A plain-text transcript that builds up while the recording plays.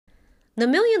The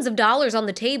millions of dollars on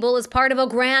the table is part of a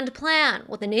grand plan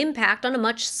with an impact on a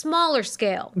much smaller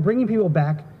scale. Bringing people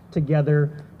back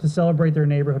together to celebrate their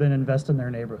neighborhood and invest in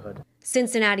their neighborhood.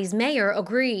 Cincinnati's mayor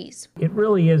agrees. It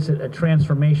really is a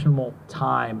transformational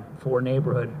time for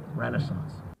neighborhood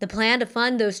renaissance. The plan to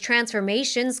fund those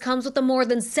transformations comes with a more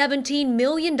than $17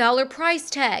 million price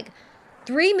tag.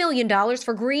 $3 million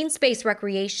for green space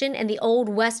recreation and the old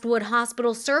Westwood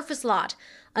Hospital surface lot.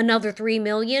 Another $3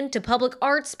 million to public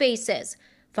art spaces.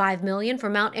 $5 million for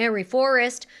Mount Airy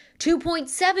Forest.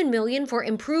 $2.7 million for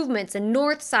improvements in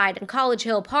Northside and College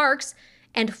Hill parks.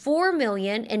 And $4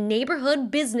 million in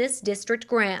neighborhood business district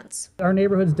grants. Our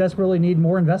neighborhoods desperately need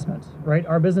more investment, right?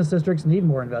 Our business districts need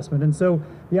more investment. And so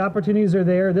the opportunities are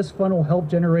there. This fund will help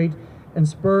generate and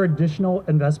spur additional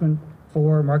investment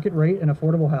for market rate and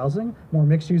affordable housing, more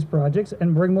mixed-use projects,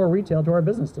 and bring more retail to our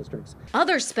business districts.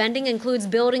 Other spending includes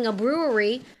building a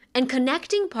brewery and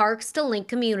connecting parks to link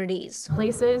communities.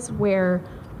 Places where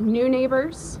new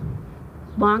neighbors,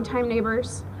 longtime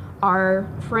neighbors, our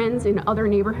friends in other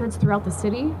neighborhoods throughout the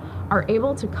city are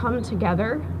able to come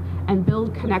together and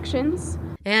build connections.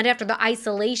 And after the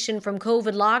isolation from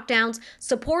COVID lockdowns,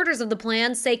 supporters of the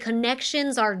plan say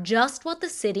connections are just what the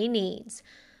city needs.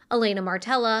 Elena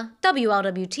Martella,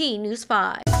 WLWT News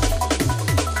 5.